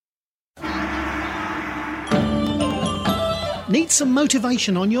Need some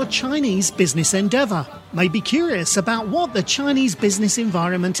motivation on your Chinese business endeavour? May be curious about what the Chinese business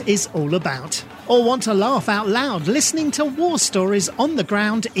environment is all about? Or want to laugh out loud listening to war stories on the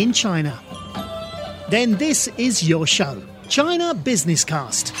ground in China? Then this is your show, China Business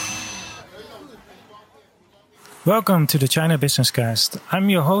Cast. Welcome to the China Business Cast. I'm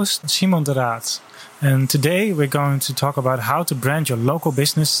your host, Simon de Raad. And today we're going to talk about how to brand your local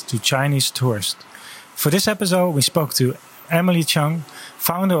business to Chinese tourists. For this episode, we spoke to Emily Chung,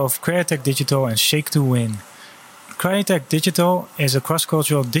 founder of Createch Digital and Shake2Win. Createch Digital is a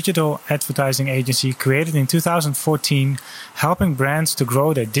cross-cultural digital advertising agency created in 2014, helping brands to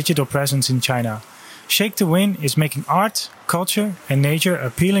grow their digital presence in China. Shake2Win is making art, culture, and nature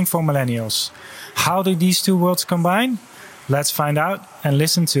appealing for millennials. How do these two worlds combine? Let's find out and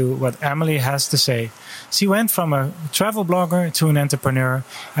listen to what Emily has to say. She went from a travel blogger to an entrepreneur,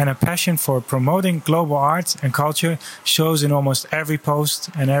 and a passion for promoting global art and culture shows in almost every post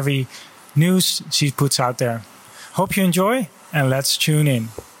and every news she puts out there. Hope you enjoy, and let's tune in.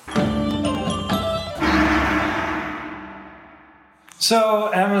 So,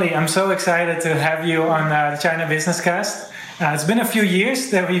 Emily, I'm so excited to have you on the China Business Cast. It's been a few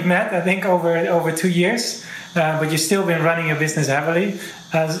years that we've met, I think over 2 years, but you've still been running your business heavily.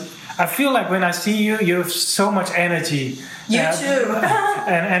 I feel like when I see you, you have so much energy. You too.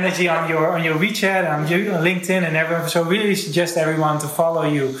 And energy on your WeChat, on LinkedIn, and everyone. So really suggest everyone to follow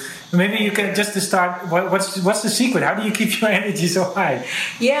you. Maybe you can just to start. What's the secret? How do you keep your energy so high?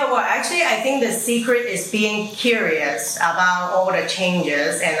 Yeah, well, actually, I think the secret is being curious about all the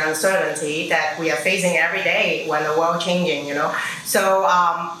changes and uncertainty that we are facing every day when the world changing. So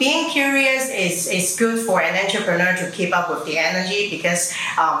being curious is good for an entrepreneur to keep up with the energy because,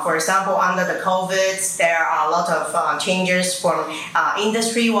 for example, under the COVID, there are a lot of changes from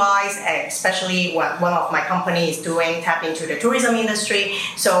industry-wise, especially what one of my companies is doing, tap into the tourism industry.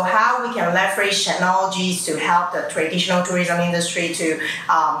 So how we can leverage technologies to help the traditional tourism industry to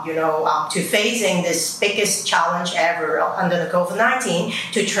facing this biggest challenge ever under the COVID-19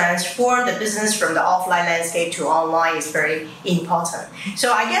 to transform the business from the offline landscape to online is very important.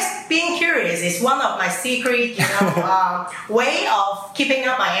 So I guess being curious is one of my secret, way of keeping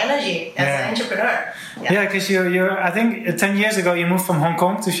up my energy as an entrepreneur. Yeah, because you're. I think 10 years ago you moved from Hong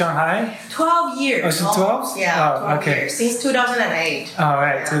Kong to Shanghai. 12 years. Oh, so 12? Yeah, 12 okay. years since 2008. Oh,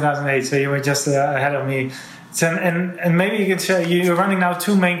 right, yeah. 2008. So you were just ahead of me. So, and maybe you could say you're running now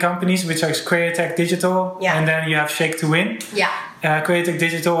two main companies, which are Createch Digital, and then you have Shake2Win. Yeah. Createch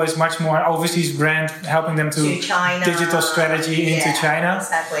Digital is much more overseas brand, helping them to China. Digital strategy into China.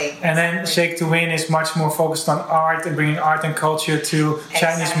 Exactly. And then Shake2Win is much more focused on art and bringing art and culture to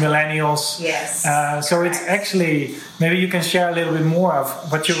Chinese millennials. Yes. So it's actually, maybe you can share a little bit more of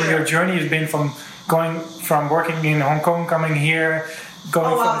what your journey has been from going from working in Hong Kong, coming here.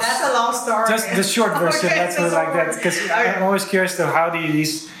 That's a long story. Just the short version, let's do it like that. Because I'm always curious to how do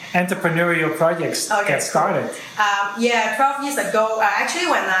these entrepreneurial projects get started? 12 years ago, actually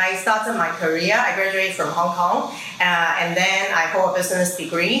when I started my career, I graduated from Hong Kong and then I hold a business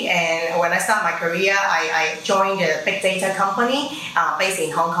degree, and when I started my career, I joined a big data company based in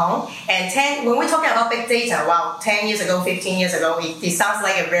Hong Kong. And when we're talking about big data, 10 years ago, 15 years ago, it sounds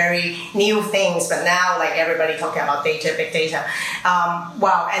like a very new thing, but now like everybody talking about data, big data.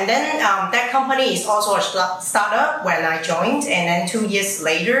 And then that company is also a startup when I joined, and then 2 years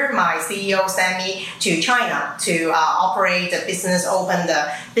later, my CEO sent me to China to operate the business, open the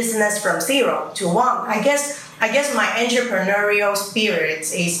business from 0 to 1. I guess my entrepreneurial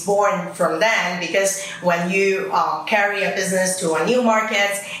spirit is born from then, because when you carry a business to a new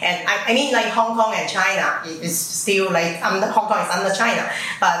market, and I mean like Hong Kong and China is still like Hong Kong is under China,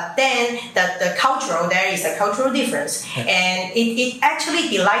 but then the cultural, there is a cultural difference, and it actually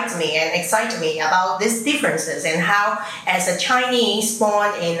delights me and excites me about these differences and how as a Chinese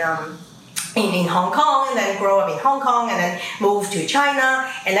born in Hong Kong and then grow up in Hong Kong and then move to China,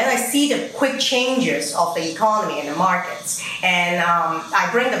 and then I see the quick changes of the economy and the markets, and I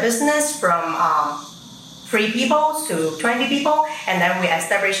bring the business from 3 people to 20 people, and then we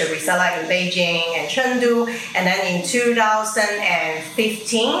established a reseller in Beijing and Chengdu, and then in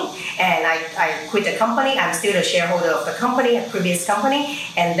 2015, and I quit the company. I'm still a shareholder of the company, a previous company,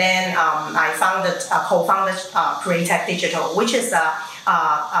 and then I co-founded Createch Digital, which is a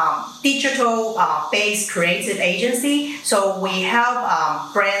digital-based creative agency. So we help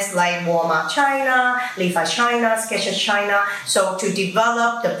brands like Walmart China, Levi's China, Skechers China, so to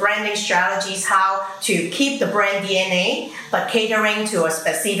develop the branding strategies, how to keep the brand DNA, but catering to a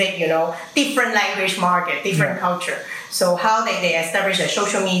specific, different language market, different culture. So how they establish a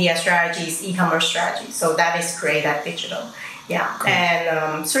social media strategies, e-commerce strategies. So that is Createch Digital. Yeah,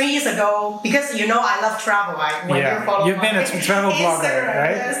 and 3 years ago, because I love travel. You've been a travel blogger,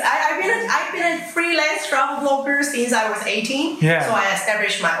 right? Yes, I've been a freelance travel blogger since I was 18. Yeah. So I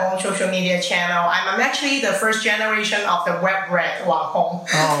established my own social media channel. I'm actually the first generation of the web rat Wanghong.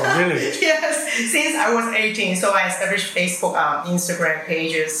 Oh, really? Yes, since I was 18. So I established Facebook, Instagram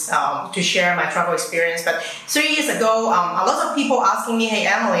pages to share my travel experience. But 3 years ago, a lot of people asking me, hey,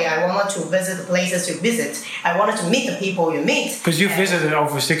 Emily, I wanted to visit the places you visit. I wanted to meet the people you meet. Because you've visited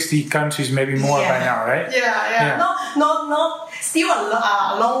over 60 countries, maybe more by now, right? Yeah. Not still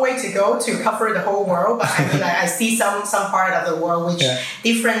a long way to go to cover the whole world, but I mean, I see some part of the world which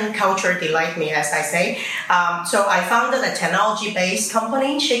different culture delight me, as I say. So I founded a technology-based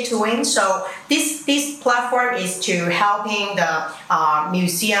company, Shake to Win. So this platform is to helping the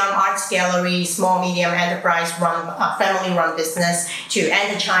museum, arts gallery, small, medium enterprise family-run business to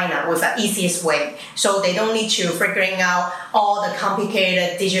enter China with the easiest way. So they don't need to figuring out all the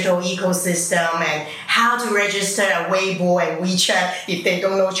complicated digital ecosystem and how to register a Weibo and WeChat if they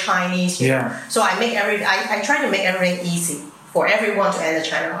don't know Chinese. So I try to make everything easy for everyone to enter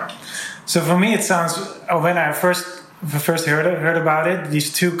China market. So for me, it sounds, when I first heard about it,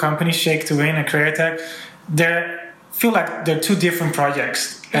 these two companies, Shake to Win and Createch, feel like they're two different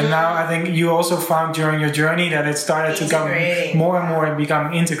projects. And now I think you also found during your journey that it started to come more and more and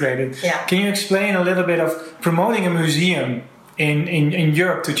become integrated. Yeah. Can you explain a little bit of promoting a museum in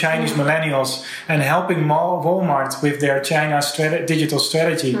Europe to Chinese millennials and helping Walmart with their China digital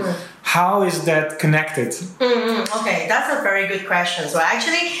strategy? How is that connected? Okay, that's a very good question. So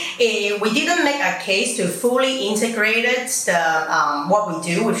actually, we didn't make a case to fully integrate what we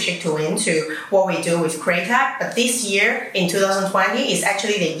do with Shake to Win to what we do with Createch. But this year, in 2020, is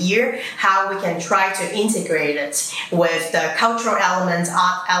actually the year how we can try to integrate it with the cultural elements,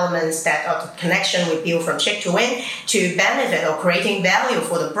 art elements that are the connection we build from Shake to Win to benefit or creating value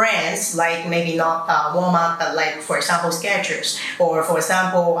for the brands, like maybe not Walmart, but like, for example, Skechers, or for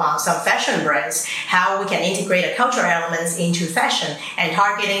example, some fashion brands, how we can integrate the cultural elements into fashion and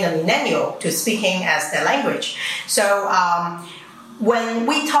targeting the millennial to speaking as their language. So when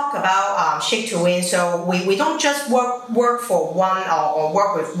we talk about Shake to Win, so we don't just work for one or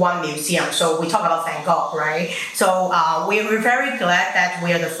work with one museum. So we talk about Van Gogh, right? So we're very glad that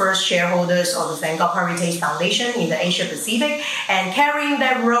we are the first shareholders of the Van Gogh Heritage Foundation in the Asia Pacific, and carrying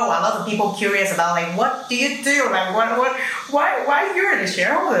that role. A lot of people curious about like, what do you do? Like, why you're the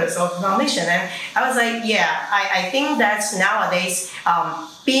shareholders of the foundation? And I was like, I think that's nowadays.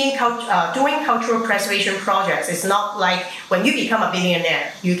 Doing cultural preservation projects is not like when you become a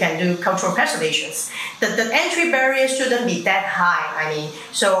billionaire, you can do cultural preservations. The entry barrier shouldn't be that high. I mean,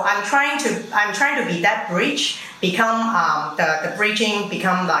 so I'm trying to be that bridge, become the bridging,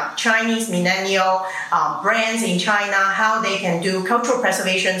 become like Chinese millennial brands in China, how they can do cultural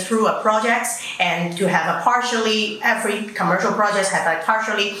preservation through a project, and to have every commercial project have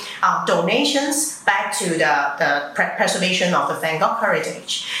partially donations back to the preservation of the Van Gogh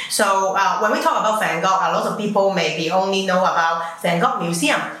heritage. So when we talk about Van Gogh, a lot of people maybe only know about Van Gogh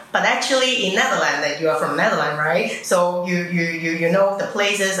Museum. But actually in Netherlands, that you are from Netherlands, right? So you know the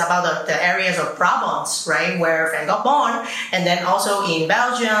places about the areas of Provence, right? Where Van Gogh born, and then also in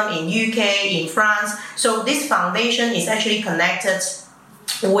Belgium, in UK, in France. So this foundation is actually connected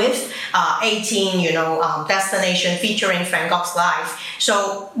with 18, destination featuring Van Gogh's life.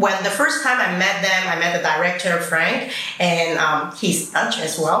 So when the first time I met them, I met the director, Frank, and he's Dutch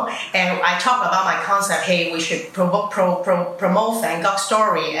as well. And I talked about my concept, hey, we should promote Van Gogh's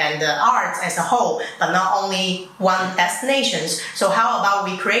story and the art as a whole, but not only one destination. So how about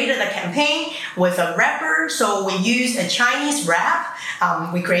we created a campaign with a rapper, so we used a Chinese rap.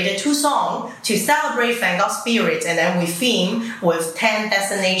 We created 2 songs to celebrate Van Gogh's spirit, and then we theme with 10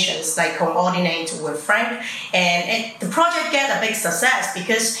 destinations, like coordinate with Frank. And the project get a big success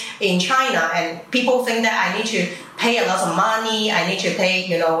because in China, and people think that I need to pay a lot of money, I need to pay,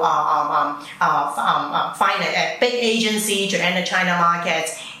 find a big agency to enter China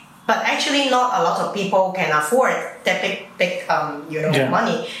market. But actually, not a lot of people can afford that big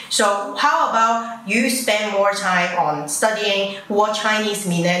money. So how about you spend more time on studying what Chinese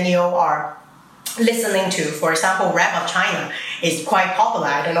millennials are listening to? For example, rap of China is quite popular.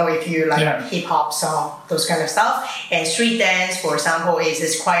 I don't know if you like hip hop song, those kind of stuff. And street dance, for example,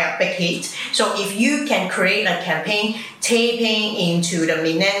 is quite a big hit. So if you can create a campaign tapping into the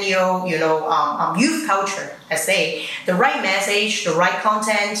millennial, youth culture, let's say, the right message, the right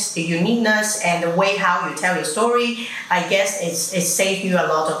content, the uniqueness, and the way how you tell your story, I guess it saves you a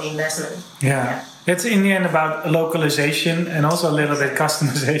lot of investment. Yeah. It's in the end about localization and also a little bit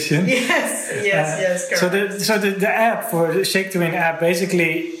customization. Yes. Yes, correct. So the app for the Shake to Win app,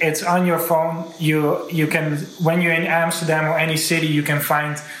 basically it's on your phone. You can, when you're in Amsterdam or any city, you can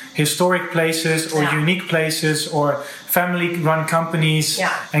find historic places or unique places or family-run companies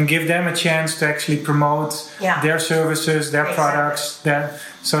and give them a chance to actually promote their services, their products,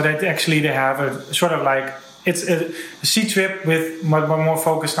 so that actually they have a sort of like, it's a C-trip with more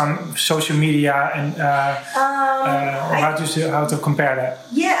focused on social media and how to compare that.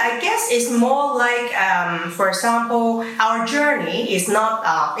 Yeah, I guess it's more like, for example, our journey is not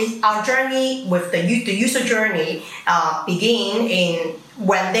our journey with the user journey begin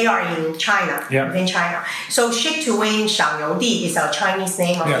when they are in China, within China. So Shake to Win 赏邮地 is our Chinese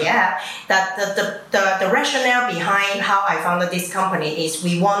name of the app. That the rationale behind how I founded this company is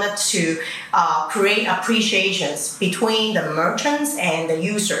we wanted to create appreciations between the merchants and the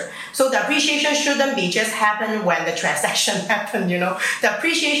user. So the appreciation shouldn't be just happen when the transaction happen, The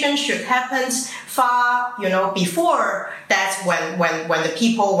appreciation should happen far, before that's when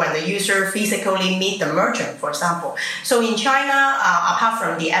the user physically meet the merchant, for example. So in China, apart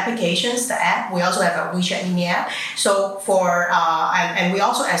from the applications, the app, we also have a WeChat mini app. So and we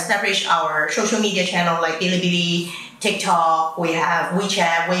also established our social media channel like Bilibili, TikTok, we have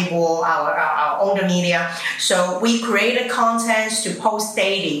WeChat, Weibo, our own media. So we created contents to post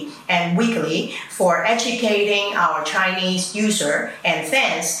daily and weekly for educating our Chinese user and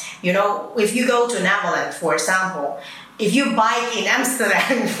fans. If you go to Netherlands, for example, if you bike in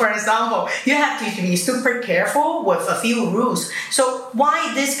Amsterdam, for example, you have to be super careful with a few rules. So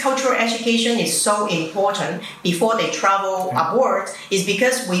why this cultural education is so important before they travel abroad is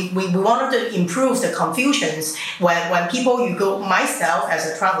because we wanted to improve the confusions when people, myself as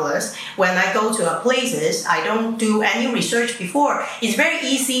a traveler, when I go to places, I don't do any research before. It's very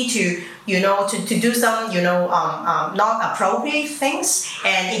easy to do some, not appropriate things,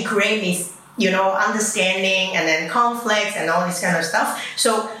 and it creates understanding and then conflicts and all this kind of stuff.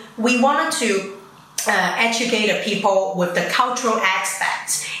 So we wanted to educate the people with the cultural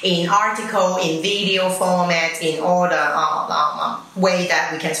aspects in article, in video format, in all the way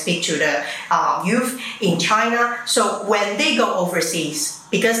that we can speak to the youth in China. So when they go overseas,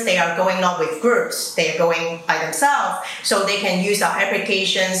 because they are going not with groups, they are going by themselves, so they can use our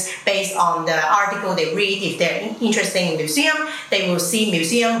applications based on the article they read. If they're interested in museum, they will see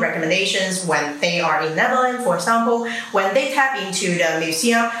museum recommendations when they are in Netherlands, for example. When they tap into the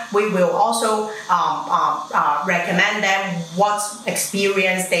museum, we will also recommend them what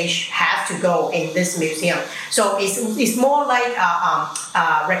experience they have to go in this museum. So it's more like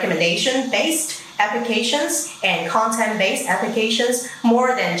recommendation-based applications and content-based applications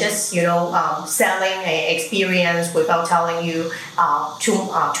more than just selling an experience without telling you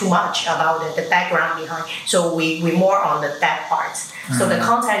too much about the background behind. So we more on that part. So the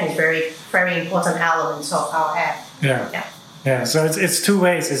content is very, very important elements of our app. Yeah, so it's two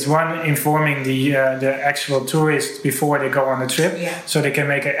ways. It's one, informing the actual tourists before they go on the trip, so they can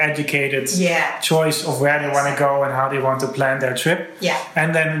make an educated choice of where they want to go and how they want to plan their trip.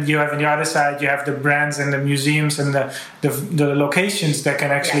 And then you have on the other side, you have the brands and the museums and the locations that can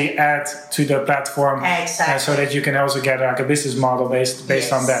actually add to the platform, so that you can also get like a business model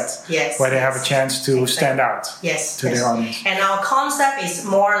based on that, where they have a chance to stand out to their audience. And our concept is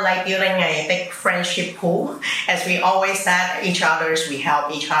more like building a big friendship pool, as we always said. Each others, we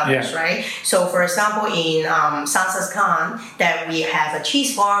help each others, right? So, for example, in Sansas Khan, that we have a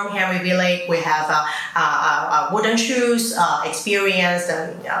cheese farm, Henry Village, we have a wooden shoes experience,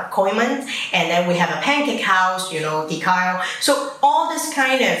 Koiman, and then we have a pancake house, Dikao. So, all this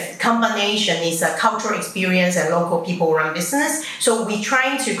kind of combination is a cultural experience and local people run business. So, we're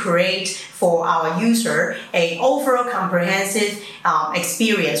trying to create for our user a overall comprehensive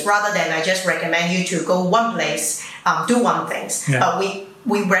experience, rather than I just recommend you to go one place, do one thing. But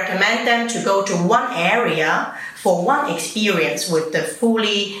we recommend them to go to one area for one experience with the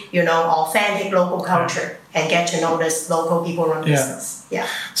fully, authentic local culture and get to know this local people run business.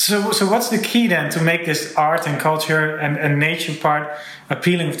 So what's the key then to make this art and culture and nature part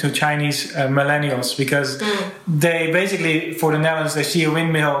appealing to Chinese millennials? Because they basically, for the Netherlands, they see a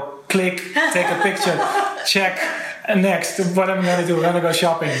windmill, click, take a picture, check, and next, what I'm going to do, I'm going to go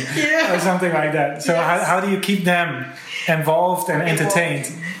shopping or something like that. So how do you keep them involved and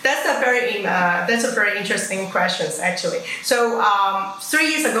entertained? That's a very interesting question, actually. So 3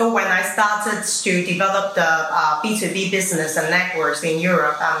 years ago, when I started to develop the B2B business and networks in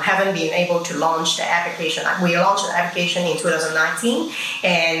Europe, haven't been able to launch the application. We launched the application in 2019,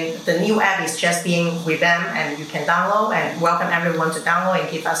 and the new app is just being revamped, and you can download, and welcome everyone to download and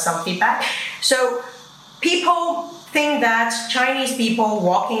give us some feedback. So people think that Chinese people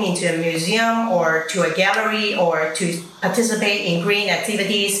walking into a museum or to a gallery or to participate in green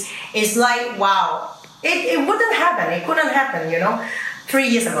activities is like, wow, it wouldn't happen. It couldn't happen, 3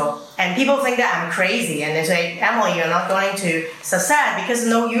 years ago. And people think that I'm crazy. And they say, Emily, you're not going to succeed because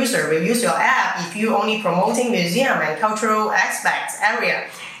no user will use your app if you're only promoting museum and cultural aspects area.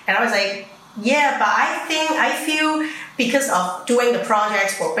 And I was like, yeah, but I feel because of doing the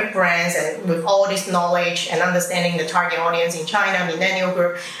projects for big brands and with all this knowledge and understanding the target audience in China, millennial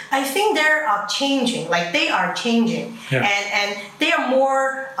group, I think they are changing. Yeah. And they are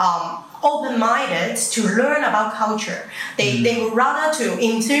more open-minded to learn about culture. They would rather to,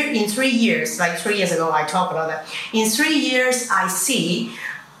 in 3 years, like 3 years ago I talked about that, in 3 years I see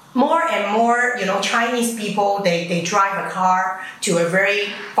more and more, Chinese people, they drive a car to a very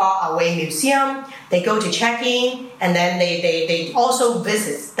far away museum. They go to check in, and then they also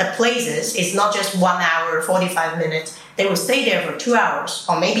visit the places. It's not just 1 hour, 45 minutes. They will stay there for 2 hours,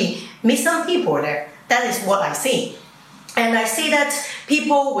 or maybe meet some people there. That is what I see. And I see that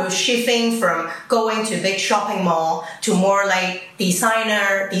people will shifting from going to big shopping mall to more like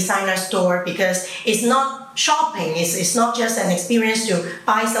designer store, because it's not shopping. It's not just an experience to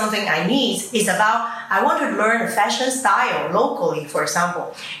buy something I need. It's about, I want to learn a fashion style locally, for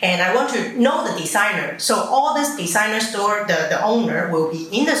example, and I want to know the designer. So all this designer store, the owner will be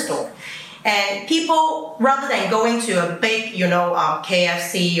in the store. And people, rather than going to a big,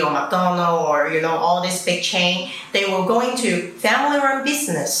 KFC or McDonald's or, all this big chain, they will going to family-run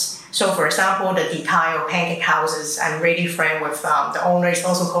business. So, for example, the Detail Pancake Houses, I'm really friend with the owner, is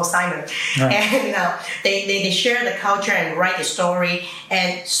also called Simon. Right. And they share the culture and write the story.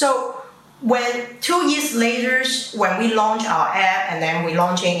 And so when 2 years later, when we launch our app and then we're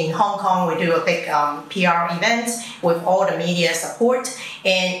launching in Hong Kong, we do a big PR event with all the media support.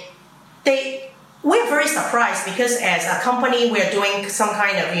 And we're very surprised because as a company, we're doing some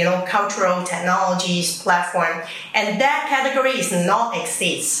kind of, cultural technologies platform, and that category is not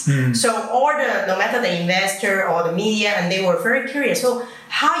exists. So no matter the investor or the media, and they were very curious. So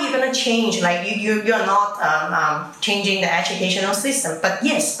how are you going to change? Like you're not changing the educational system, but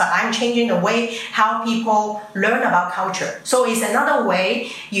I'm changing the way how people learn about culture. So it's another way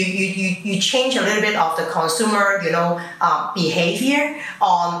you change a little bit of the consumer, behavior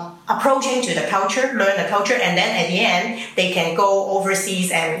on approaching to the culture, learn the culture, and then at the end they can go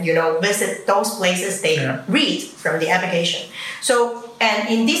overseas and visit those places they read from the application. So, and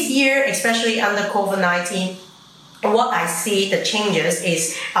in this year, especially under COVID-19, what I see the changes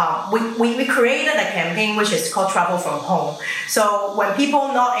is we created a campaign which is called Travel from Home. So when people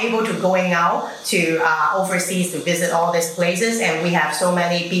not able to going out to overseas to visit all these places, and we have so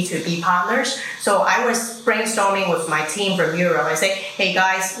many B2B partners, so I was brainstorming with my team from Europe. I say, hey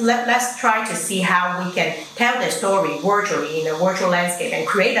guys, let's try to see how we can tell the story virtually in a virtual landscape and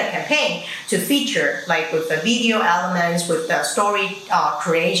create a campaign to feature like with the video elements, with the story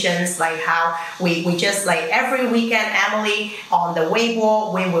creations, like how we just like every weekend, Emily, on the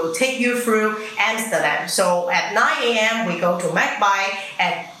Weibo, we will take you through Amsterdam. So at 9 a.m. we go to Magpie,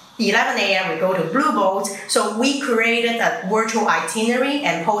 at 11 a.m. we go to Blue Boat. So we created a virtual itinerary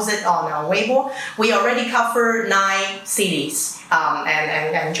and posted on our Weibo. We already covered 9 cities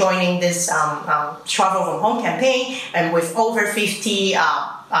and joining this Travel from Home campaign, and with over 50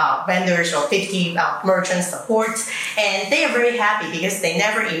 vendors or 50 merchant support. And they are very happy because they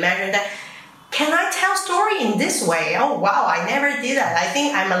never imagined that, can I tell story in this way? Oh, wow, I never did that. I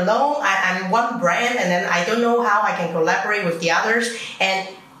think I'm alone. I'm one brand, and then I don't know how I can collaborate with the others. And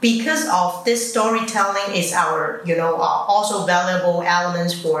because of this storytelling is our, also valuable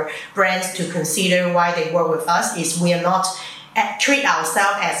elements for brands to consider why they work with us, is we are not treat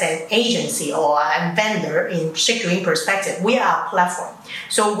ourselves as an agency or a vendor in Shikdoing perspective. We are a platform.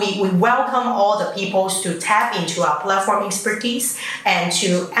 So we welcome all the people to tap into our platform expertise and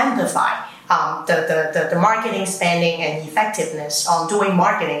to amplify the marketing spending and effectiveness on doing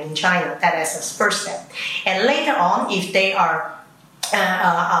marketing in China. That is the first step. And later on, if they are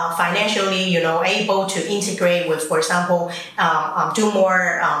financially, able to integrate with, for example, do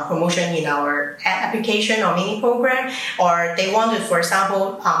more promotion in our application or mini program, or they want to, for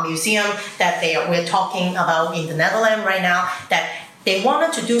example, museum that we're talking about in the Netherlands right now, that they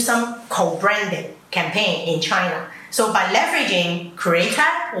wanted to do some co-branding campaign in China. So by leveraging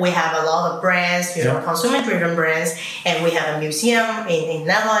Creator, we have a lot of brands, consumer-driven brands, and we have a museum in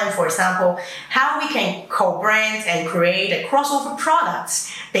Netherlands, for example, how we can co-brand and create a crossover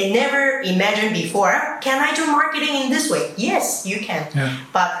products they never imagined before. Can I do marketing in this way? Yes, you can. Yeah.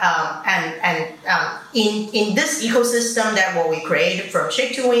 But in this ecosystem that what we created from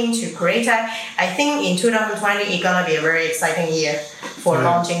Shake to Win to Creator, I think in 2020 it's gonna be a very exciting year for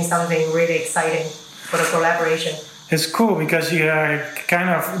launching something really exciting for the collaboration. It's cool because you are kind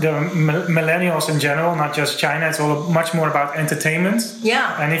of the millennials in general, not just China. It's all much more about entertainment.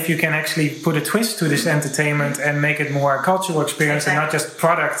 Yeah. And if you can actually put a twist to this entertainment and make it more a cultural experience and not just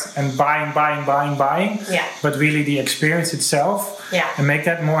product and buying, but really the experience itself and make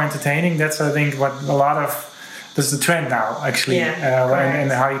that more entertaining. That's, I think, what a lot of... That's the trend now, actually, and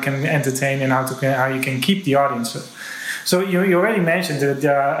how you can entertain and how you can keep the audience. So you already mentioned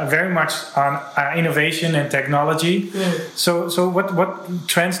that very much on innovation and technology. So what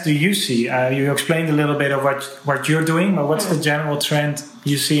trends do you see? You explained a little bit of what you're doing, but what's the general trend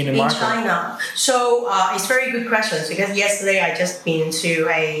you see in the market? In China. So it's very good questions because yesterday I just been to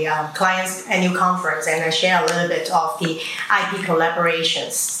a client's annual conference and I share a little bit of the IP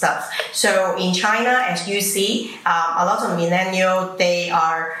collaborations stuff. So in China, as you see, a lot of millennials, they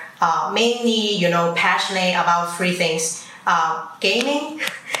are mainly, passionate about three things. Gaming.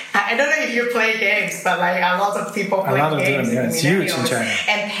 I don't know if you play games, but like a lot of people play games. It's huge in China.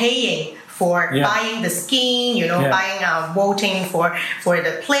 And paying for buying the skin, buying voting for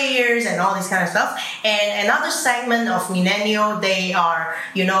the players and all this kind of stuff. And another segment of millennial, they are,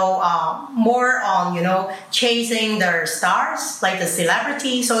 more on, chasing their stars, like the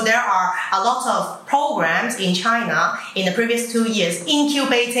celebrity. So there are a lot of programs in China in the previous 2 years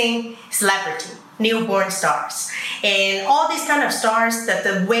incubating celebrity, newborn stars. And all these kind of stars, that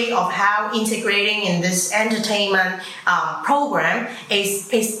the way of how integrating in this entertainment program is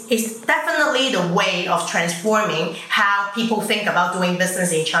definitely the way of transforming how people think about doing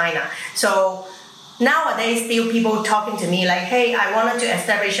business in China. So nowadays, still people talking to me like, hey, I wanted to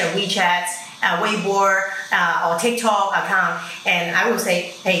establish a WeChat, Weibo, or TikTok account. And I will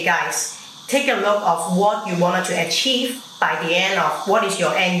say, hey guys, take a look of what you wanted to achieve by the end of what is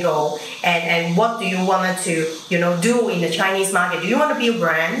your end goal and what do you want to do in the Chinese market. Do you want to build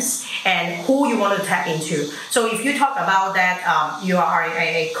brands and who you want to tap into? So if you talk about that, you are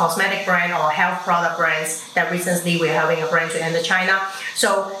a cosmetic brand or health product brands that recently we're having a brand to enter China.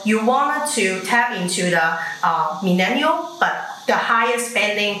 So you wanted to tap into the millennial, but the highest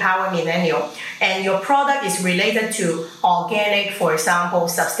spending power millennial, and your product is related to organic, for example,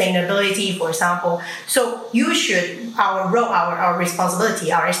 sustainability, for example. So you should, our role, our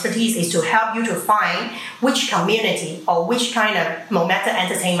responsibility, our expertise is to help you to find which community or which kind of, no matter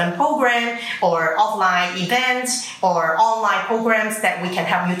entertainment program or offline events or online programs that we can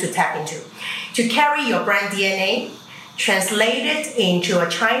help you to tap into. To carry your brand DNA, translate it into a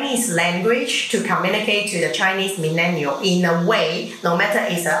Chinese language to communicate to the Chinese millennial in a way, no matter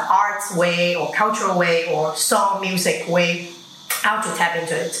it's an arts way or cultural way or song music way, how to tap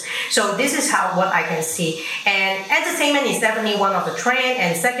into it. So this is what I can see. And entertainment is definitely one of the trend.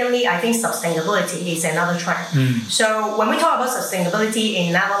 And secondly, I think sustainability is another trend. So when we talk about sustainability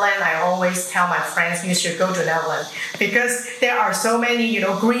in Netherlands, I always tell my friends, you should go to Netherlands because there are so many,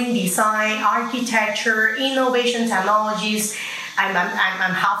 green design, architecture, innovation technologies. I'm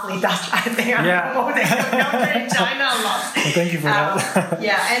halfly Dutch. I think I'm more than in China a lot. Well, thank you for that.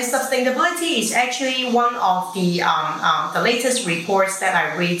 And sustainability is actually one of the latest reports that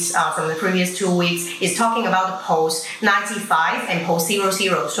I read from the previous 2 weeks is talking about the post-95 and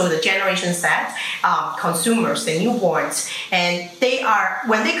post-00, so the Generation Z consumers, the newborns, and they are,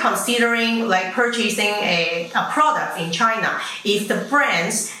 when they're considering like purchasing a product in China, if the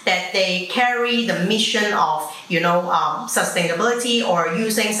brands that they carry the mission of sustainability or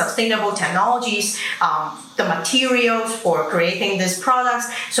using sustainable technologies, the materials for creating these products,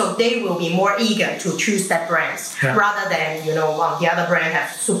 so they will be more eager to choose that brands rather than the other brand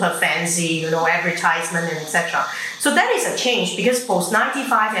have super fancy advertisement and etc. So that is a change because post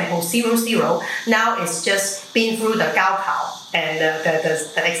 95 and post 00 now it's just been through the Gaokao and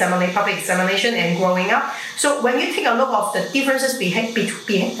the public examination and growing up. So when you take a look of the differences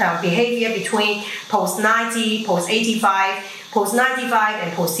behavior between post 90, post 85, post 95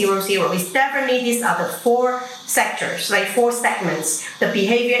 and post 00, it's definitely these are the four sectors, like four segments. The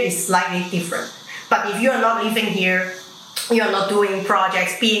behavior is slightly different. But if you are not living here, you are not doing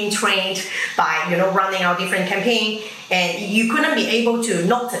projects, being trained by running our different campaign, and you couldn't be able to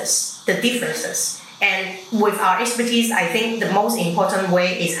notice the differences. And with our expertise, I think the most important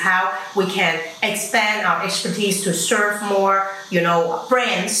way is how we can expand our expertise to serve more,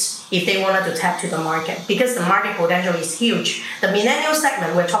 brands if they wanted to tap to the market, because the market potential is huge. The millennial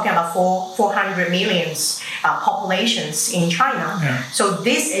segment, we're talking about 400 million populations in China. Yeah. So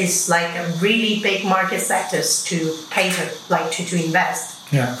this is like a really big market sectors to cater, like to invest.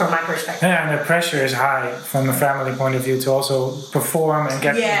 Yeah. From my perspective. Yeah, and the pressure is high from a family point of view to also perform and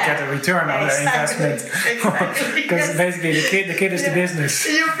get a return on their investment. Exactly. Because basically the kid is the business.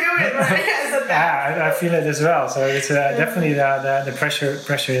 You feel it, right? Yeah, I feel it as well. So it's definitely the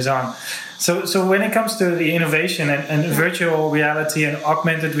pressure is on. So when it comes to the innovation and virtual reality and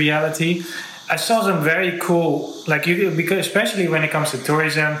augmented reality, I saw some very cool, because especially when it comes to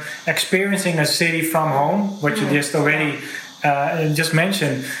tourism, experiencing a city from home, what you just already just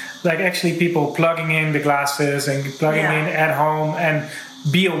mentioned, like actually people plugging in the glasses and plugging in at home and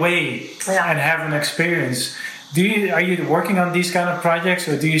be away and have an experience. Are you working on these kind of projects,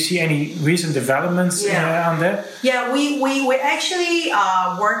 or do you see any recent developments on that? Yeah, we actually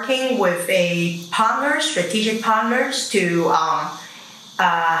are working with strategic partners to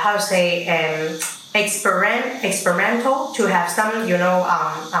experimental to have some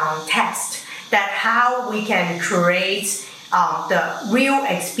test that how we can create the real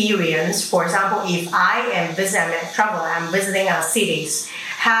experience. For example, if I am I'm visiting our cities,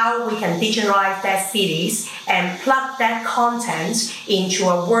 how we can digitalize that cities and plug that content into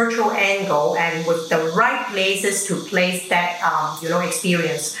a virtual angle and with the right places to place that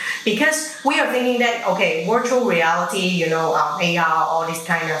experience. Because we are thinking that virtual reality, AR, all these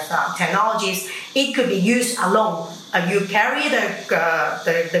kind of technologies, it could be used alone. You carry the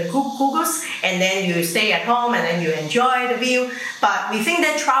Googles and then you stay at home and then you enjoy the view. But we think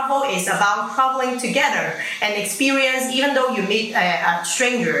that travel is about traveling together and experience, even though you meet a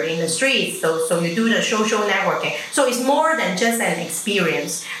stranger in the streets. So you do the social networking. So it's more than just an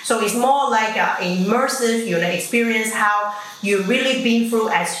experience. So it's more like an immersive experience, how you really been through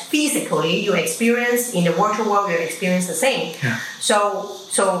as physically you experience in the virtual world, you experience the same. Yeah. So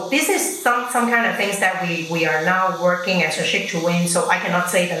this is some kind of things that we are now working as a Shake to Win. So I cannot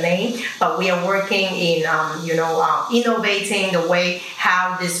say the name, but we are working in innovating the way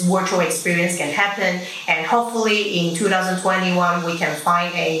how this virtual experience can happen, and hopefully in 2021 we can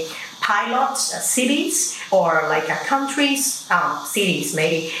find a pilot cities or like countries, cities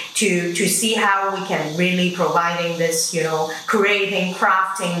maybe, to see how we can really providing this,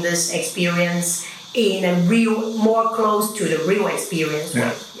 crafting this experience in a real, more close to the real experience.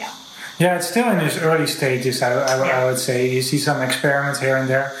 Yeah. Yeah, it's still in its early stages, I would say. You see some experiments here and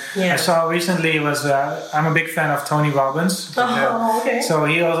there. Yeah. I saw recently I'm a big fan of Tony Robbins. Okay. So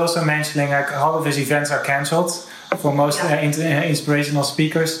he was also mentioning like all of his events are cancelled for most inspirational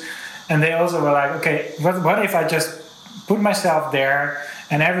speakers. And they also were like, okay, what if I just put myself there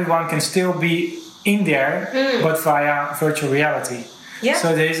and everyone can still be in there, but via virtual reality? Yeah.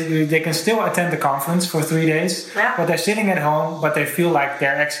 So they can still attend the conference for 3 days, but they're sitting at home, but they feel like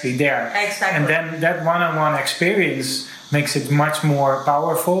they're actually there. Exactly. And then that one-on-one experience makes it much more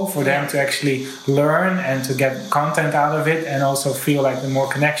powerful for them to actually learn and to get content out of it, and also feel like the more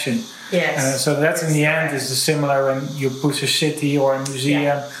connection. Yes. So that's in the end is similar when you push a city or a museum.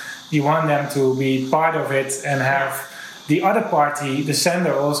 Yeah. You want them to be part of it and have the other party, the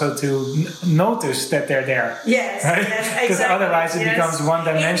sender, also to notice that they're there. Yes, right? Exactly. Because otherwise it becomes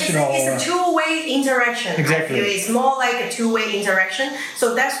one-dimensional. It's a two-way interaction. Exactly. I feel it's more like a two-way interaction.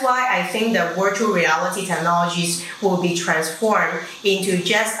 So that's why I think the virtual reality technologies will be transformed into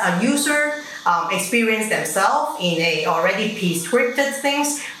just a user experience themselves in a already pre-scripted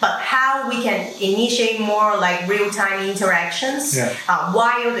things, but how we can initiate more like real-time interactions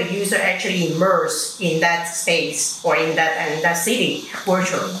while the user actually immerse in that space or in that city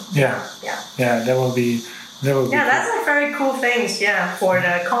virtually. Yeah, that will be. That's a very cool thing. For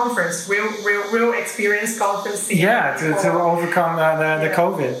the conference, real experience conference. To overcome the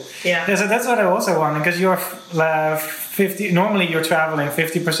COVID. So that's what I also want, because you're 50. Normally, you're traveling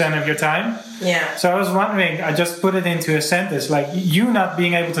 50% of your time. Yeah. So I was wondering. I just put it into a sentence, like you not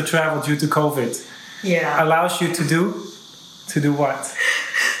being able to travel due to COVID. Yeah. Allows you to do what?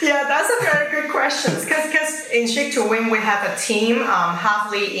 Yeah, that's a very good question. Because in Shake to Win, we have a team.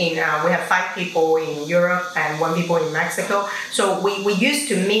 We have 5 people in Europe and 1 people in Mexico. So we used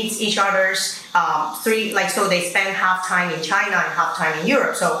to meet each other's so they spend half time in China and half time in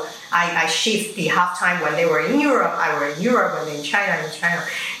Europe. So I shift the half time when they were in Europe, I were in Europe, when they're in China.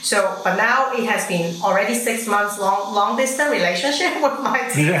 So, but now it has been already 6 months long distance relationship with my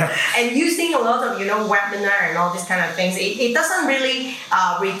team, and using a lot of webinar and all these kind of things. It doesn't really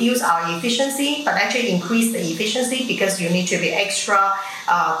reduce our efficiency, but actually increase the efficiency, because you need to be extra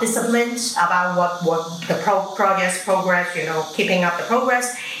disciplined about what the progress, keeping up the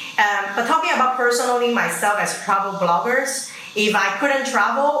progress. But talking about personally myself as travel bloggers, if I couldn't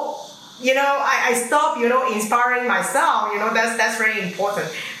travel, I stopped, inspiring myself. That's very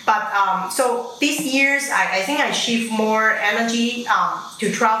important. But so these years, I think I shift more energy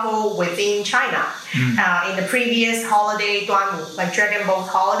to travel within China. In the previous holiday, Duanwu, like Dragon Boat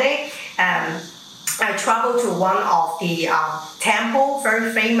holiday, I traveled to one of the temple,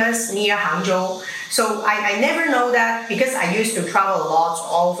 very famous near Hangzhou. So I never know that, because I used to travel a lot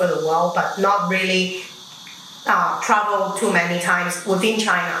all over the world, but not really travel too many times within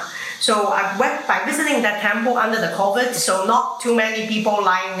China. So I went by visiting that temple under the COVID, so not too many people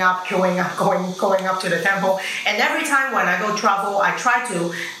lining up, queuing up, going up to the temple. And every time when I go travel, I try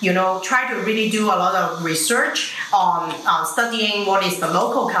to really do a lot of research on studying what is the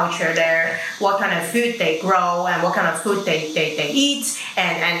local culture there, what kind of food they grow, and what kind of food they eat.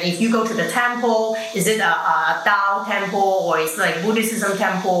 And if you go to the temple, is it a Tao temple, or is it like Buddhism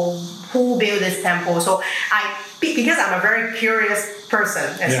temple? Who built this temple? So because I'm a very curious person,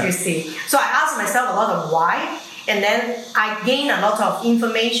 as you see. So I asked myself a lot of why, and then I gain a lot of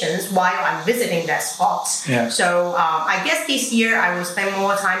information while I'm visiting that spot. Yeah. So I guess this year I will spend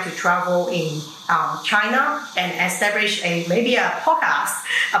more time to travel in China and establish maybe a podcast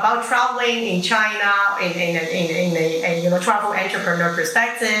about traveling in China in a travel entrepreneur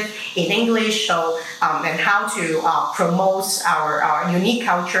perspective in English. So and how to promote our unique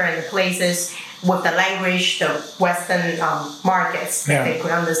culture and places with the language, the Western markets that they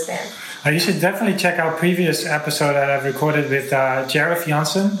could understand. You should definitely check out previous episode that I've recorded with Jareth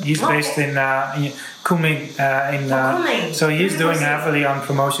Janssen. He's based in Kunming. Kunming. So he's doing heavily on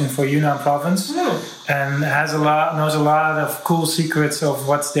promotion for Yunnan province, and knows a lot of cool secrets of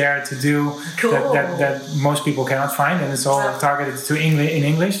what's there to do that most people cannot find, and it's all targeted to in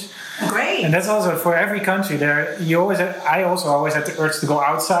English. Great. And that's also for every country. I also always had the urge to go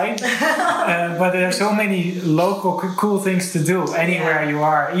outside, but there are so many local cool things to do anywhere you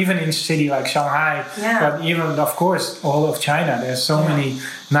are, even in a city like Shanghai. Yeah. But even, of course, all of China. There's so many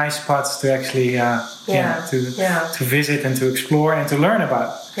nice spots to actually to visit and to explore and to learn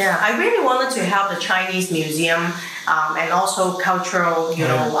about. Yeah, I really wanted to help the Chinese museum and also cultural,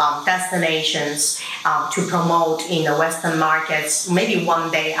 destinations to promote in the Western markets. Maybe one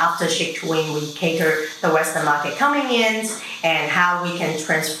day after Shik Tuin, we cater the Western market coming in, and how we can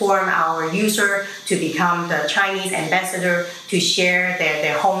transform our user to become the Chinese ambassador to share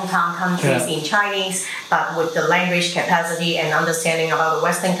their hometown countries in Chinese, but with the language capacity and understanding about the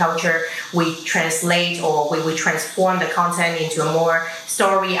Western culture, we translate or we transform the content into a more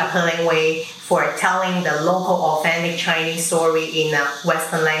story appealing way for telling the local authentic Chinese story in a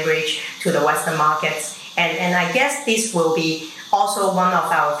Western language to the Western markets. And I guess this will be also one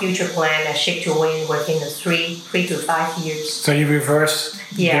of our future plans at Shik Tuin within the 3 to 5 years. So you reverse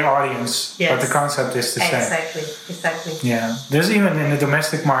the audience, but the concept is the same. Exactly. Yeah. There's even in the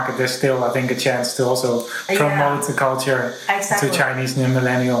domestic market, there's still, I think, a chance to also promote the culture to Chinese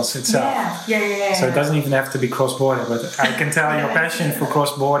millennials itself. Yeah. So it doesn't even have to be cross-border, but I can tell your passion for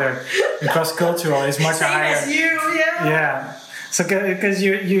cross-border and cross-cultural is much higher. Same as you, Yeah. So, because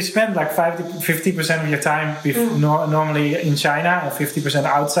you spend like 50% of your time normally in China and 50%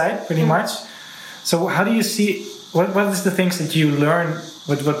 outside, pretty much. So, how do you see what is the things that you learn,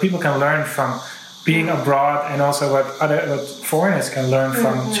 what people can learn from being abroad, and also what foreigners can learn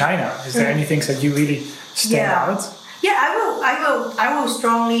from China? Is there any things that you really stand out? Yeah, I will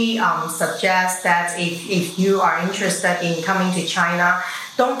strongly suggest that if you are interested in coming to China,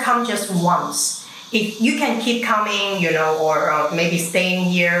 don't come just once. If you can keep coming, or maybe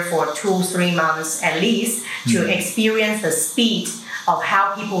staying here for 2-3 months at least to experience the speed of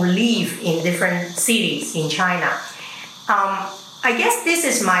how people live in different cities in China. I guess this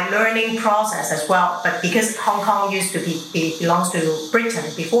is my learning process as well, but because Hong Kong used to belongs to Britain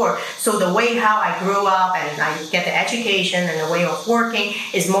before, so the way how I grew up and I get the education and the way of working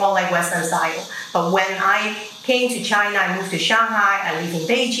is more like Western style. But when I came to China, I moved to Shanghai, I live in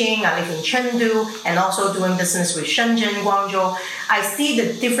Beijing, I live in Chengdu, and also doing business with Shenzhen, Guangzhou. I see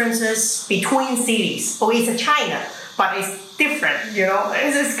the differences between cities. Oh, it's a China, but it's different, you know.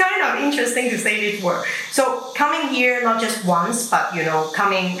 It's kind of interesting to say this word. So coming here, not just once, but, you know,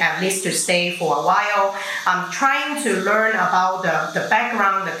 coming at least to stay for a while, I'm trying to learn about the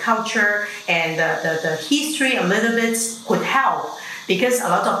background, the culture, and the history a little bit could help. Because a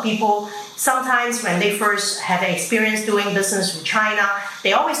lot of people, sometimes when they first have experience doing business with China,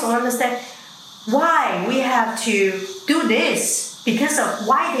 they always don't understand why we have to do this, because of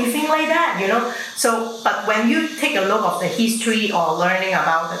why they think like that, you know. So, but when you take a look of the history or learning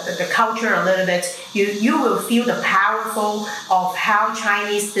about the culture a little bit, you will feel the powerful of how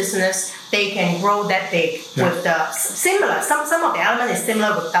Chinese business, they can grow that big with the similar, some of the elements is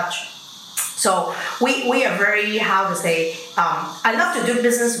similar with Dutch. So we are very, how to say, I love to do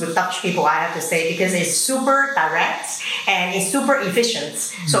business with Dutch people, I have to say, because it's super direct and it's super efficient.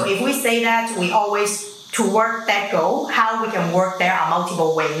 So if we say that, we always, to work that goal, how we can work there are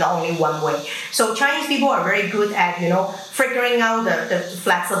multiple ways, not only one way. So Chinese people are very good at, you know, figuring out the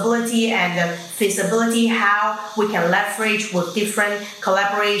flexibility and the feasibility, how we can leverage with different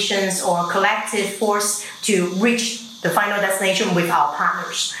collaborations or collective force to reach the final destination with our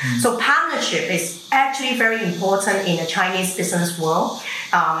partners. So partnership is actually very important in the Chinese business world.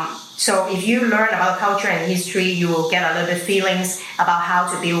 So if you learn about culture and history, you will get a little bit feelings about how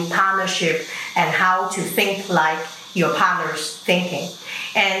to build partnership and how to think like your partner's thinking.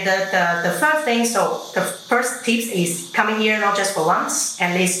 And the third thing, so the first tips is coming here not just for once,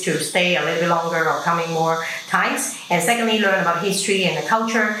 at least to stay a little bit longer or coming more times. And secondly, learn about history and the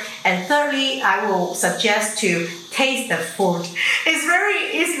culture. And thirdly, I will suggest to taste the food. It's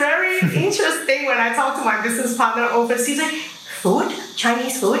very interesting when I talk to my business partner overseas. Like, food?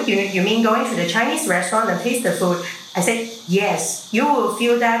 Chinese food? You mean going to the Chinese restaurant and taste the food? I said, yes. You will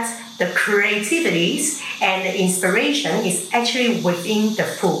feel that the creativities and the inspiration is actually within the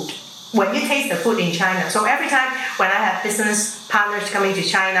food. When you taste the food in China. So every time when I have business partners coming to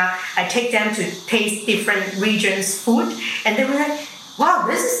China, I take them to taste different regions' food. And they were like, wow,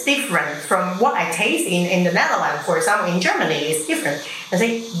 this is different from what I taste in the Netherlands. For example, in Germany, it's different. I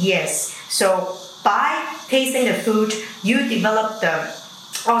say, yes. So by tasting the food, you develop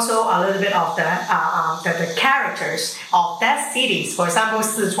also a little bit of the characters of that cities. For example,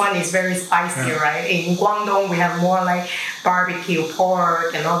 Sichuan is very spicy, right? In Guangdong, we have more like barbecue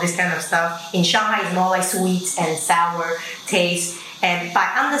pork and all this kind of stuff. In Shanghai, it's more like sweet and sour taste. And by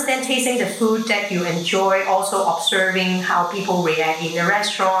tasting the food that you enjoy, also observing how people react in the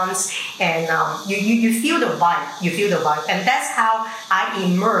restaurants, and you feel the vibe. You feel the vibe, and that's how I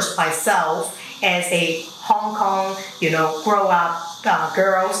immerse myself as a Hong Kong, grow up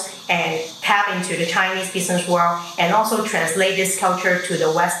girls and tap into the Chinese business world, and also translate this culture to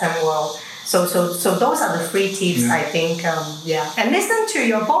the Western world. So those are the 3 tips, I think. And listen to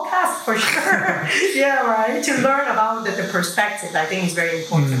your podcast for sure. Right. To learn about the perspective, I think is very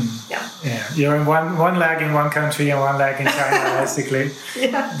important. Yeah. You're in one leg in one country and one leg in China, basically.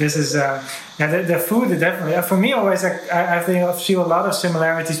 This is the food definitely. For me, always I think I see a lot of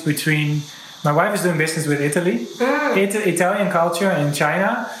similarities between. My wife is doing business with Italy. Italian culture in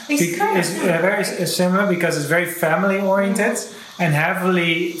China is very similar because it's very family oriented and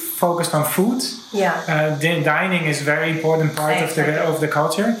heavily focused on food. Dining is a very important part of the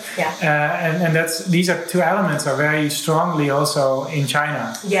culture. And these are 2 elements are very strongly also in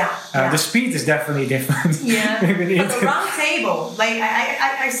China. The speed is definitely different. But the round table, like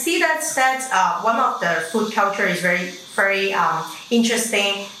I see that one of the food culture is very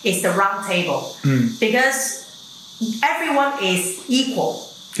interesting is the round table, because everyone is equal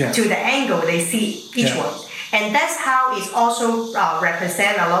to the angle they see each one. And that's how it also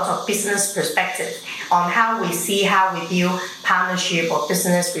represent a lot of business perspective on how we see how we build partnership or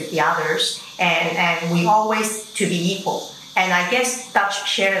business with the others, and we always to be equal. And I guess Dutch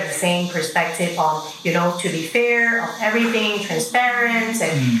share the same perspective on, to be fair, of everything, transparent.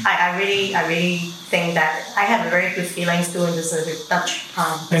 And I really think that I have a very good feelings doing business with Dutch.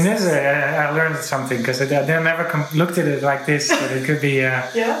 And this I learned something, because I never looked at it like this, but it could be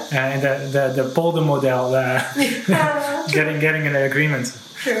the polder model, getting an agreement.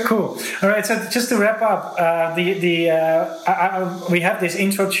 Sure. Cool. All right. So just to wrap up, we have this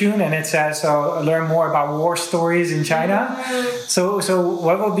intro tune, and it says, learn more about war stories in China. So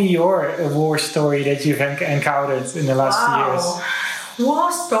what will be your war story that you've encountered in the last 2 years?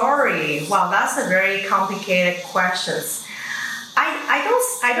 War story. Wow, that's a very complicated question.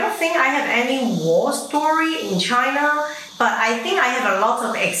 I don't think I have any war story in China, but I think I have a lot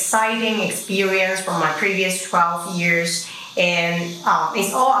of exciting experience from my previous 12 years. And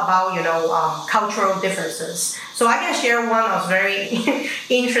it's all about, cultural differences. So I can share one of very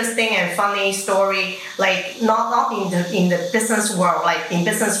interesting and funny story, like not in the business world. Like in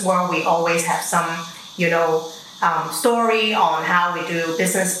business world, we always have some, story on how we do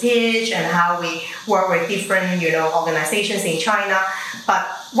business pitch and how we work with different, organizations in China. But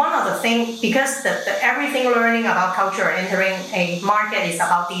one of the things, because the everything learning about culture entering a market is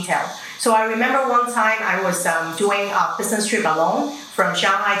about detail. So I remember one time I was doing a business trip alone from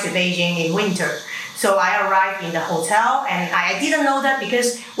Shanghai to Beijing in winter. So I arrived in the hotel, and I didn't know that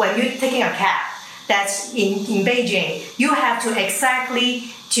because when you're taking a cab, that's in Beijing, you have to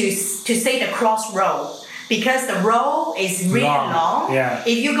exactly to say the crossroad. Because the road is really long. Yeah.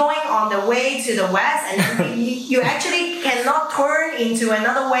 If you're going on the way to the west, and you actually cannot turn into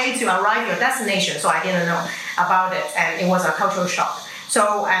another way to arrive your destination. So I didn't know about it, and it was a cultural shock.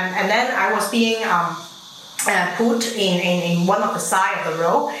 So and then I was being put in one of the side of the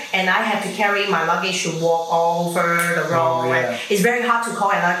road, and I had to carry my luggage to walk over the road. Oh, yeah. And it's very hard to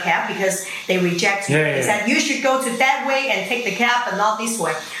call another cab because they reject you. They said you should go to that way and take the cab, but not this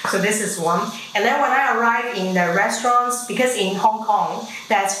way. So this is one. And then when I arrived in the restaurants, because in Hong Kong,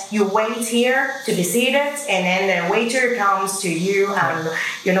 that you wait here to be seated, and then the waiter comes to you and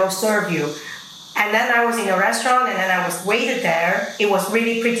serve you. And then I was in a restaurant, and then I was waited there. It was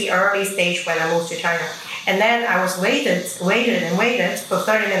really pretty early stage when I moved to China. And then I was waited for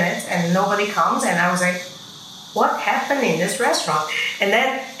 30 minutes, and nobody comes. And I was like, what happened in this restaurant? And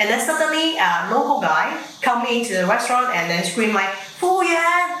then suddenly a local guy come into the restaurant and then scream like, "Fu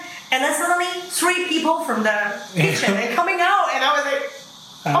Yan!" And then suddenly 3 people from the kitchen and coming out, and I was like,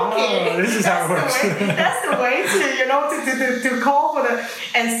 okay, this is how it works. That's the way to call for the.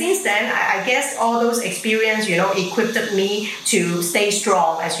 And since then, I guess all those experience, equipped me to stay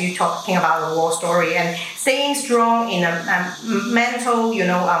strong, as you talking about the war story, and staying strong in a mental,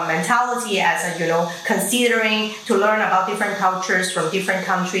 mentality as considering to learn about different cultures from different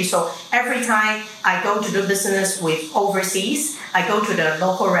countries. So every time I go to do business with overseas, I go to the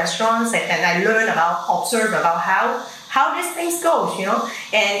local restaurants and I learn observe about how these things goes,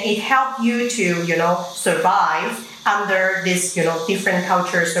 and it helped you to, survive under this, different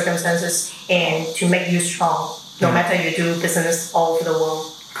culture circumstances, and to make you strong, no matter you do business all over the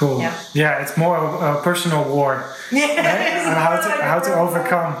world. Cool. Yeah, it's more of a personal war. Yeah. On how to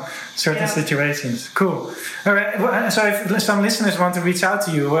overcome certain situations. Cool. All right. So if some listeners want to reach out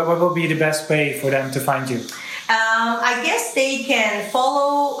to you, what will be the best way for them to find you? I guess they can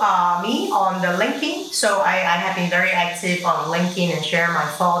follow me on the LinkedIn. So I have been very active on LinkedIn and share my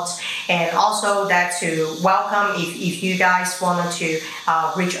thoughts. And also that to welcome if you guys wanted to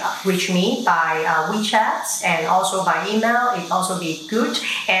reach me by WeChat and also by email, it also be good.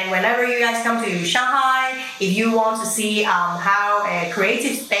 And whenever you guys come to Shanghai, if you want to see how a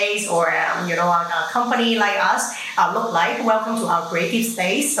creative space or a company like us look like, welcome to our creative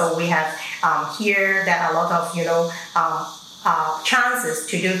space. So we have here that a lot of chances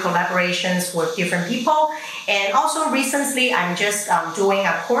to do collaborations with different people. And also recently I'm just doing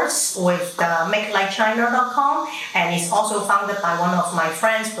a course with the MakeLikeChina.com, and it's also founded by one of my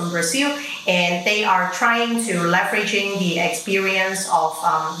friends from Brazil, and they are trying to leveraging the experience of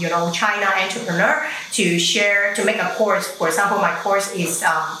China entrepreneur to make a course. For example, my course is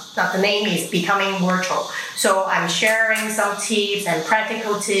the name is Becoming Virtual. So I'm sharing some tips and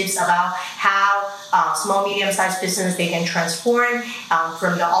practical tips about how small, medium-sized business they can transform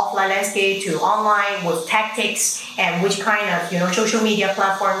from the offline landscape to online with tactics, and which kind of social media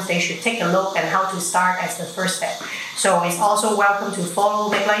platforms they should take a look and how to start as the first step. So it's also welcome to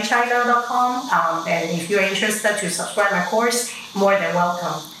follow MakeLikeChina.com, and if you're interested to subscribe my course, more than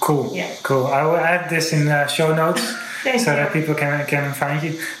welcome. Cool. Yeah. Cool. I will add this in the show notes. So that people can find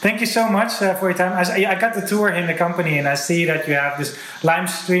you. Thank you so much for your time. I got the tour in the company, and I see that you have this live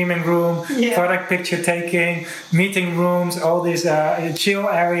streaming room, product picture taking, meeting rooms, all these chill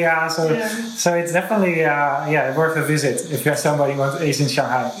areas. So it's definitely worth a visit if you're somebody who is in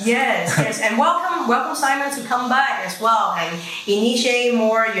Shanghai. Yes, and welcome Simon to come back as well and initiate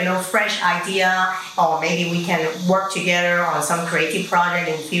more fresh idea, or maybe we can work together on some creative project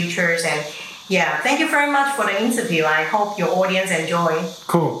in futures. And thank you very much for the interview. I hope your audience enjoy.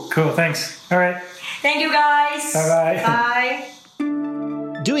 Cool. Thanks. All right. Thank you, guys. Bye-bye. Bye.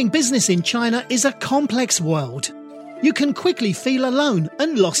 Doing business in China is a complex world. You can quickly feel alone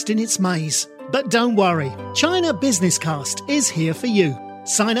and lost in its maze. But don't worry, China Business Cast is here for you.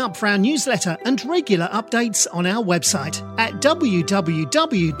 Sign up for our newsletter and regular updates on our website at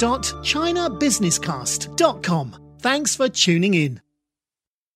www.chinabusinesscast.com. Thanks for tuning in.